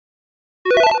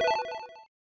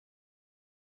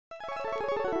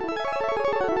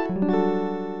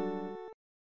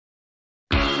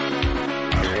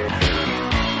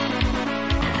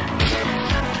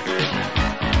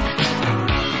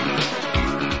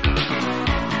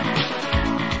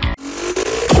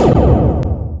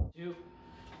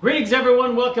Greetings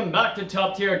everyone, welcome back to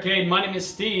Top Tier Arcade. My name is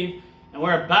Steve, and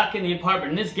we're back in the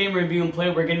apartment. In this game review and play,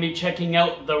 we're going to be checking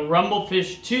out the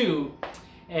Rumblefish 2.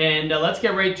 And let's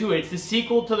get right to it. It's the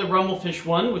sequel to the Rumblefish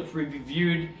 1, which we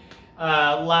reviewed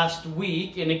last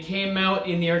week. And it came out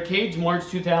in the arcades March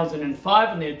 2005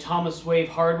 on the Atomiswave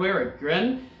hardware,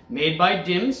 again, made by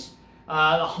DIMS.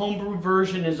 The homebrew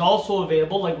version is also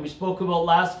available, like we spoke about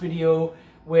last video,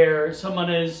 where someone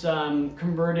has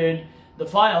converted the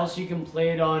files so you can play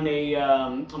it on a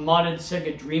modded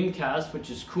Sega Dreamcast, which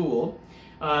is cool.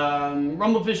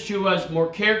 Rumblefish 2 has more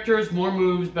characters, more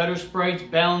moves, better sprites,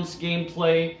 balanced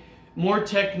gameplay, more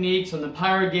techniques on the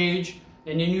power gauge,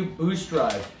 and a new boost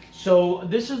drive. So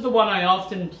this is the one I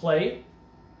often play.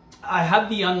 I have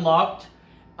the unlocked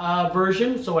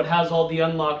version, so it has all the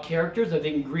unlocked characters. I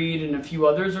think Greed and a few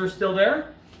others are still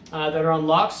there that are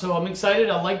unlocked. So I'm excited.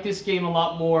 I like this game a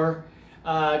lot more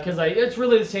because it's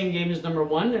really the same game as number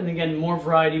 1, and again, more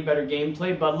variety, better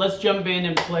gameplay. But let's jump in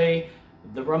and play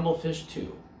the Rumblefish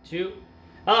 2.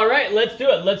 Alright, let's do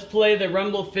it. Let's play the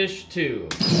Rumblefish 2.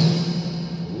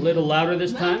 A little louder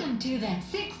this time. Welcome to the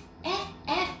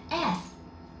 6FFS.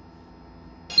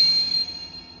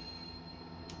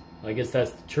 I guess that's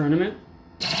the tournament.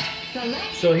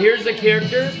 So here's the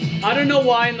characters. I don't know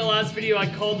why in the last video I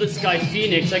called this guy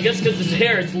Phoenix. I guess because his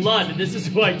hair, it's Lud. This is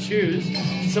who I choose.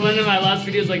 Someone in my last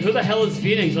video is like, who the hell is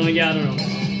Phoenix? I'm like, yeah, I don't know.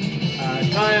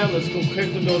 Kaya, let's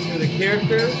quickly go through the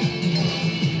characters.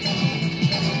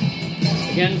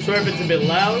 Again, sorry if it's a bit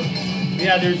loud.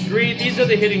 Yeah, there's 3. These are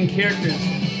the hidden characters,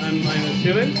 I'm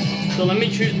assuming. So let me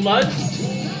choose Lud.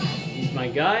 He's my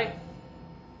guy.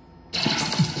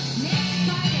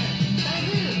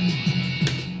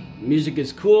 Music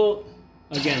is cool.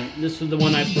 Again, this is the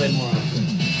one I played more often.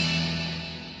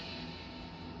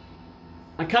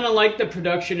 I kind of like the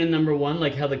production in number 1,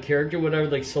 like how the character, whatever,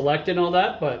 like select and all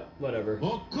that, but whatever.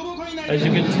 As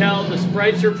you can tell, the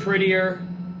sprites are prettier.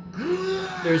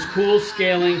 There's cool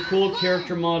scaling, cool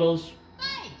character models.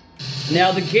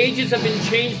 Now the gauges have been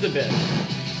changed a bit.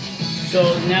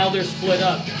 So now they're split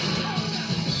up.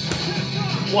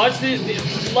 Watch the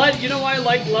Lud, you know why I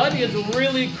like Lud? He has a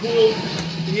really cool,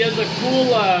 he has a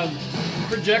cool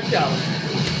projectile.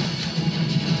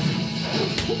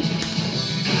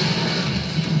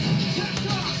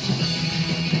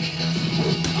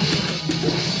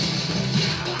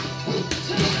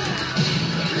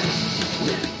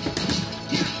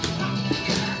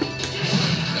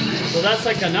 So that's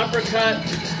like an uppercut.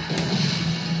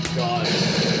 God.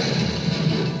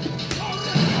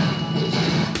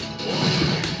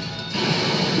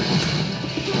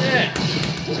 Shit.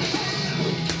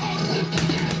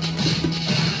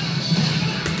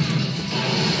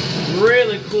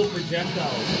 Really cool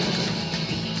projectiles.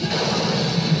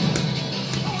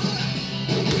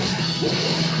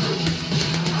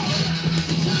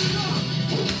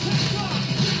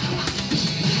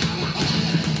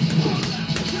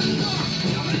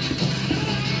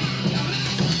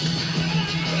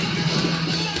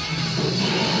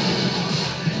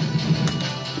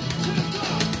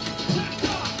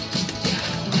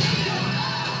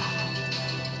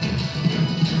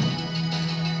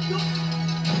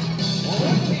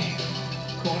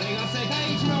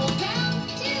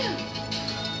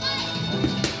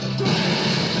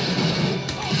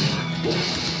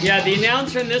 Yeah, the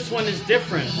announcer in this one is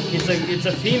different. It's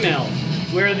a female.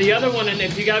 Where the other one, and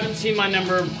if you haven't seen my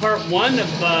part 1 of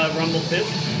Rumblefish,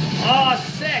 oh,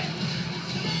 sick!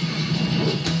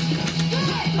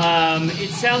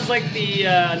 It sounds like the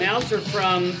announcer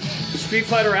from Street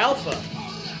Fighter Alpha,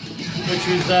 which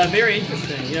was very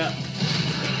interesting. Yeah.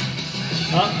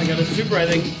 Oh, I got a super, I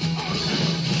think.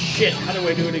 Shit! How do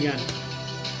I do it again?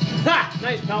 Ha!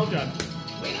 Nice pal job.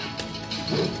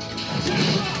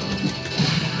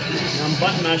 I'm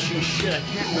button mashing shit, I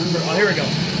can't remember. Oh, here we go.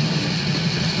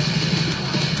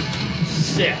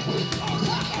 Sick.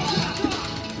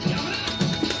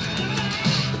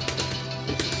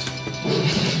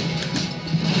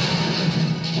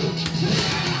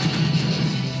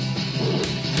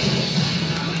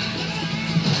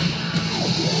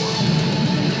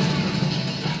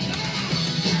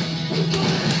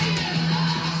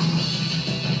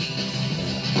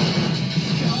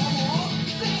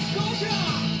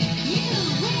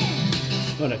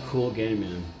 What a cool game,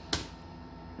 man.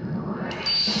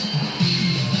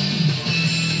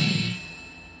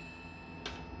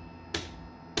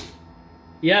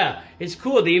 Yeah, it's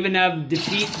cool. They even have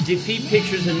defeat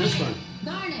pictures in this one.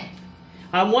 Darn it.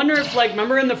 I wonder if, like,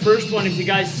 remember in the first one, if you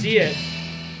guys see it,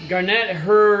 Garnet,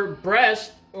 her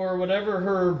breast or whatever,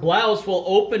 her blouse will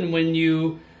open when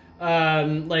you,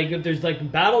 like, if there's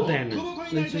like battle damage,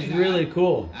 which is really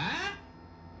cool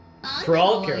for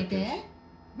all characters.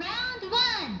 Round 1.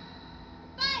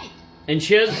 Fight. And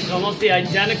she has almost the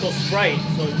identical sprite,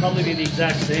 so it'd probably be the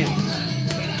exact same.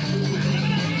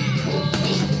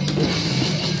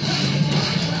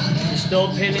 She's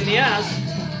still a pain in the ass.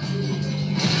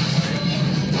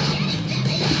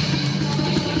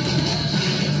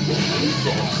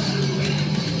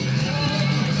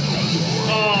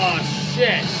 Oh,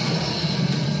 shit.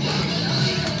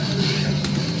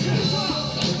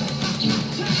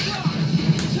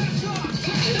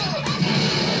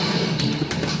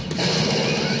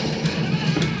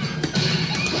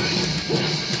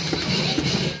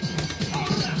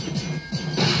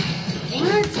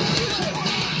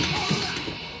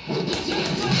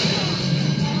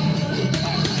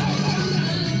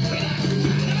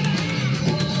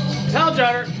 Pal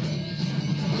Jotter.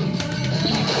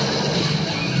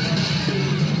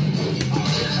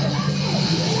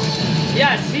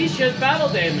 Yeah, see, she has battle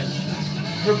damage.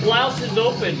 Her blouse is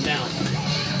open now.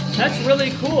 That's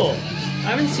really cool.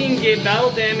 I haven't seen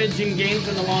battle damage in games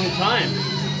in a long time.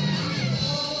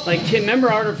 Like,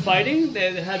 remember Art of Fighting?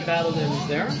 They had battle damage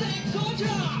there.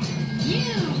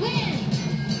 You win.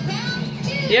 Round 2.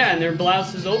 Yeah, and their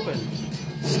blouse is open.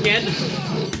 Scandalous.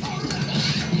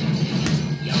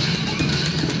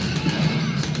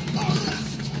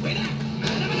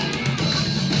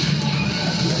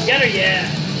 Get her, yeah.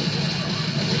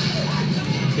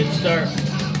 Good start.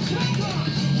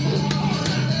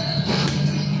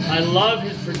 I love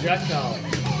his projectile.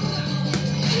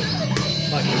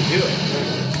 If I can do it.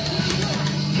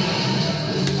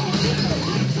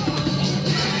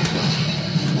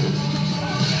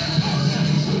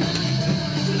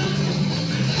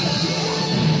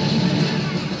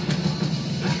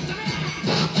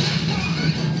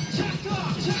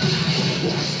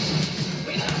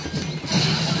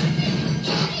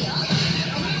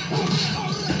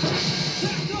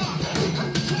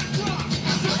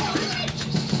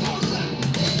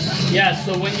 Yeah,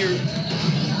 so when you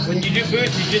do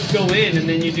boots, you just go in and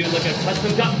then you do like a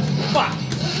custom cut. Fuck!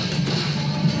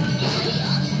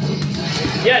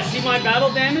 Yeah, see my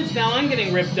battle damage? Now I'm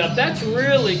getting ripped up. That's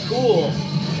really cool.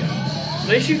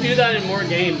 They should do that in more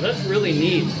games. That's really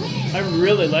neat. I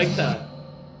really like that.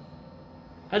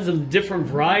 Has a different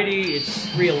variety.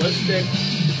 It's realistic.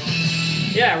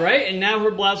 Yeah, right? And now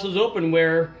her blouse is open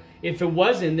where if it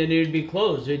wasn't, then it would be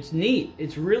closed. It's neat.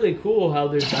 It's really cool how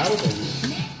there's battle damage.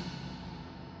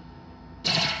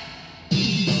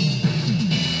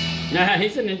 Nah,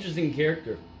 he's an interesting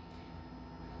character.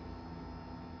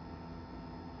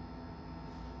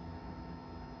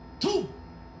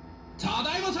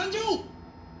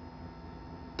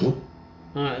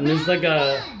 And there's like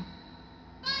a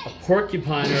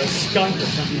porcupine or a skunk or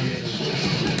something like that.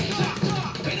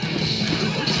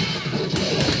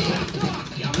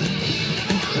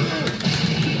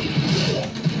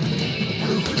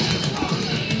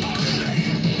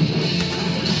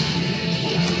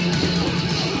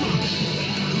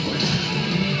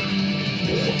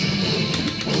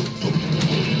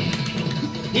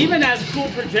 He even has cool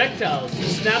projectiles. He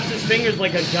snaps his fingers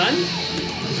like a gun.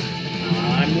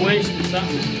 I'm wasting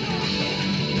something.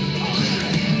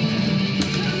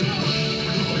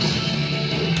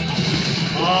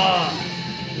 Ah.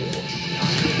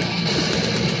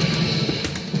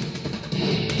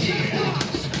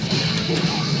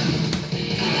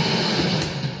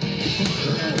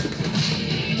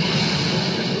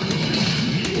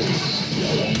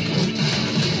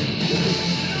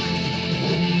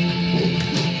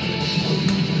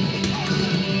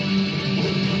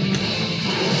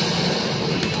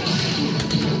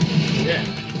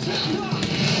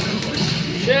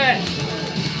 Shit!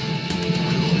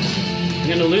 I'm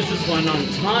gonna lose this one on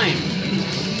time.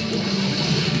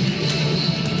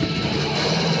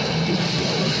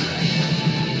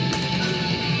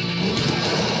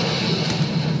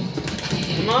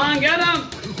 Come on, get him!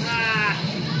 Ah.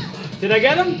 Did I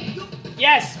get him?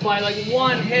 Yes, by like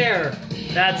one hair.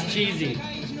 That's cheesy.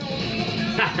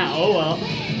 Oh well.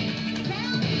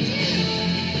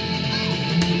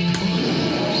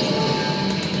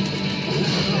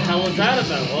 What the hell was that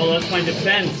about? Oh, that's my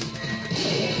defense.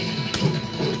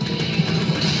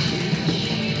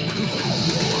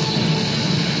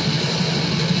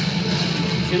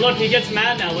 See, look, he gets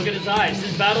mad now. Look at his eyes.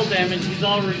 His battle damage, he's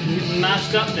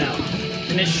mashed up now.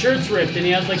 And his shirt's ripped and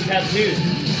he has like tattoos.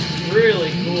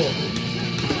 Really cool.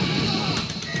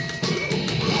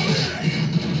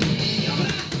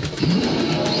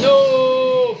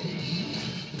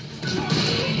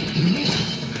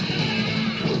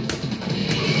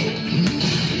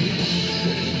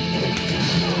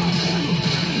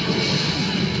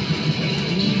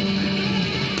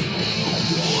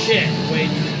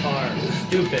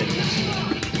 Stupid.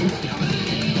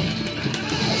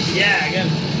 Yeah, again.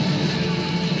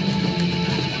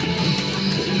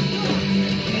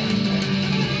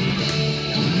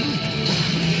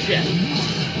 Shit.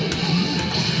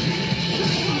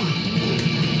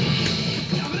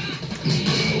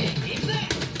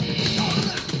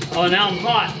 Oh, now I'm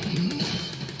hot.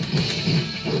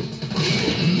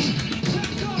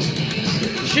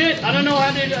 Shit, I don't know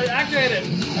how to activate it.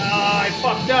 Oh, I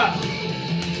fucked up.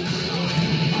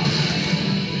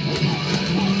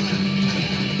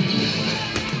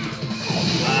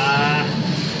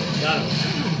 Got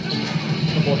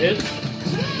him. Couple hits.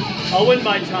 I'll win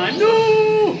by time.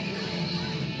 No!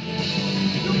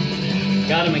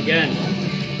 Got him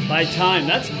again. By time.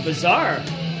 That's bizarre.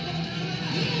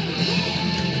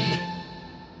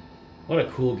 What a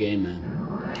cool game, man.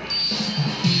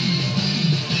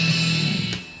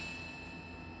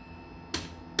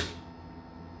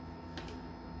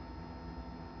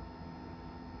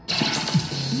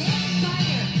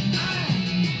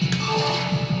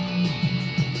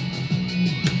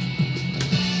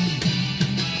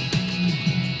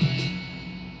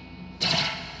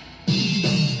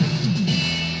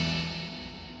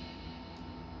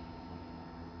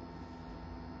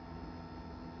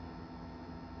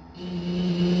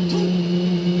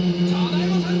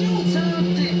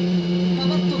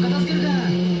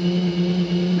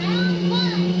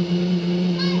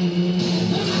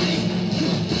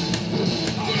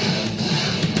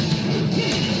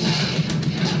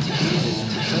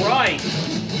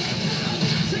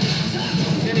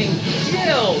 Getting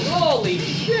killed! Holy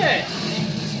shit!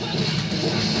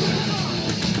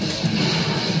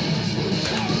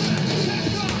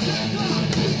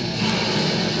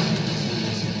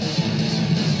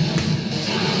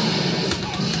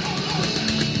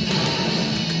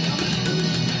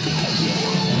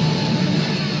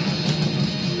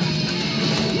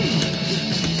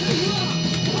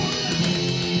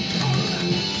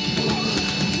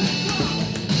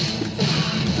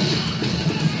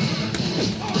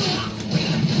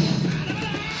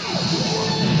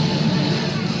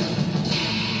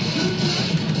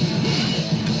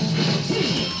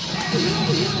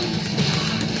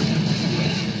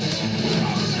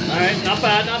 Alright, not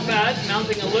bad, not bad.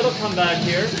 Mounting a little comeback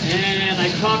here. And I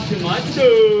talk too much.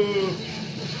 No.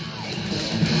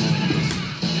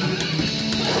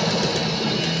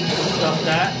 Stop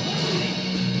that.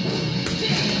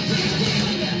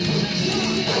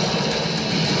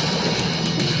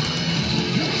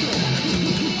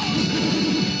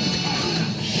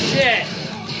 Shit.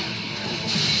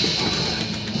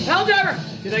 Hell driver!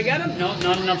 Did I get him? No,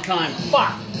 not enough time.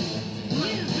 Fuck!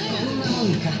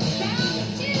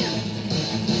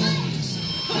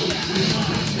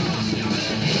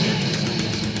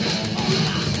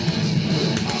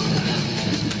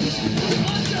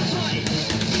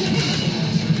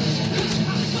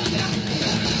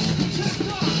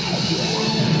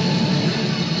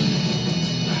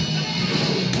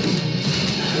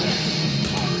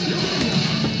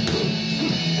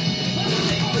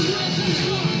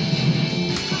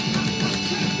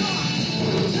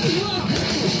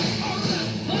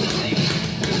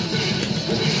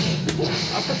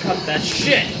 Uppercut that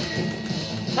shit!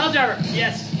 Hell driver!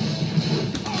 Yes!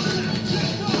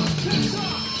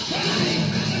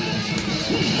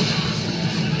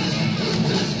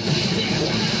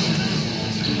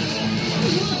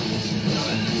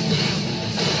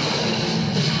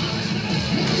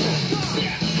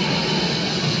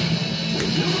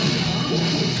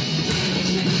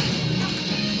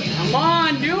 Come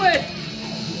on, do it!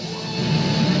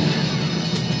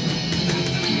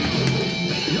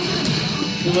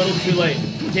 A little too late.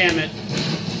 Damn it.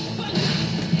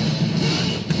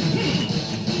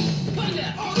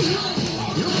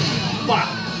 Fuck.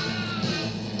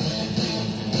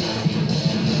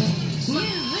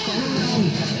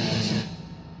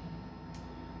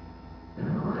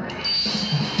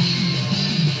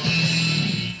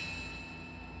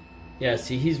 Yeah,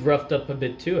 see, he's roughed up a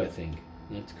bit too, I think.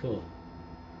 That's cool.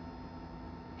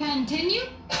 Continue.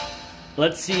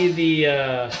 Let's see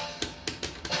the,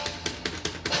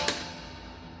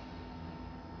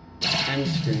 end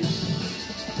screen.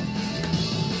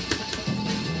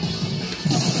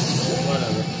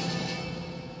 Whatever.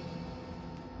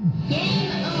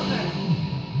 Game over.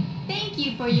 Thank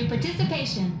you for your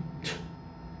participation.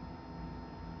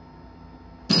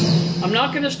 I'm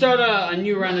not going to start a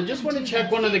new round. I just want to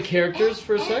check one of the characters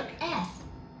for a sec.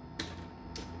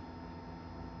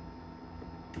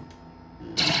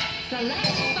 Select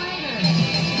fighter.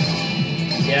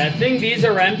 Yeah, I think these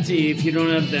are empty. If you don't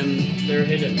have them, they're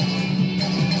hidden.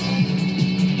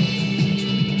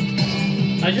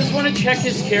 I just want to check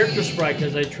his character sprite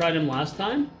because I tried him last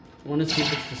time. I want to see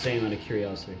if it's the same out of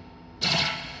curiosity.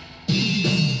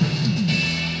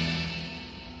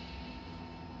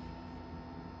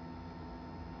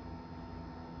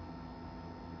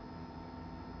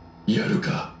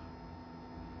 Yaruka.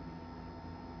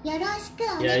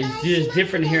 Yeah, he's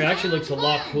different here. It actually looks a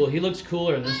lot cool. He looks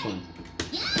cooler in this one.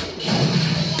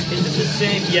 Is it the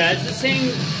same? Yeah, it's the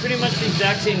same, pretty much the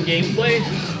exact same gameplay,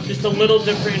 just a little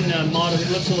different model. It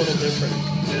looks a little different.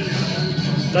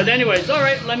 But anyways, all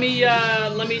right, let me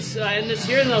end this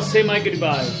here, and then I'll say my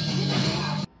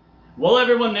goodbyes. Well,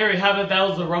 everyone, there you have it. That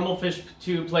was the Rumblefish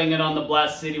 2 playing it on the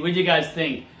Blast City. What do you guys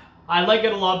think? I like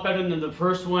it a lot better than the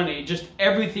first one.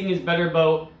 Everything is better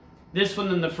about this one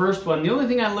than the first one. The only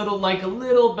thing I like a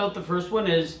little about the first one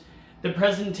is the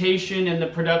presentation and the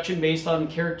production based on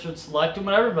character select and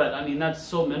whatever, but I mean, that's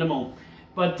so minimal.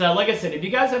 But like I said, if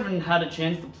you guys haven't had a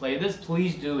chance to play this,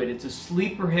 please do it. It's a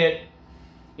sleeper hit.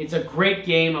 It's a great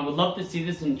game. I would love to see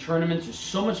this in tournaments. There's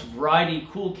so much variety,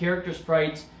 cool character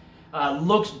sprites,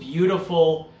 looks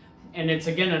beautiful, and it's,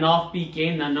 again, an offbeat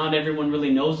game that not everyone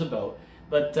really knows about.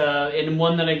 But and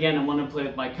one that, again, I want to play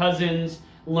with my cousins,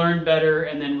 learn better,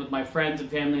 and then with my friends and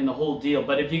family and the whole deal.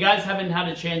 But if you guys haven't had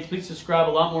a chance, please subscribe.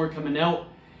 A lot more coming out.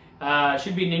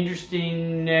 Should be an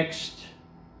interesting next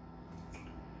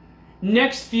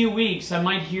few weeks. I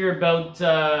might hear about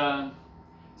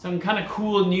some kind of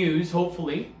cool news,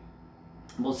 hopefully.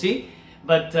 We'll see.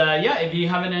 But yeah, if you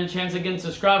haven't had a chance, again,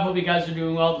 subscribe. Hope you guys are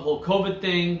doing well, the whole COVID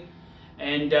thing.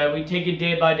 And we take it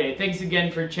day by day. Thanks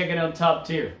again for checking out Top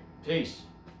Tier. Peace.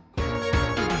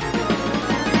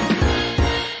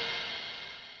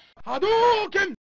 Hadouken!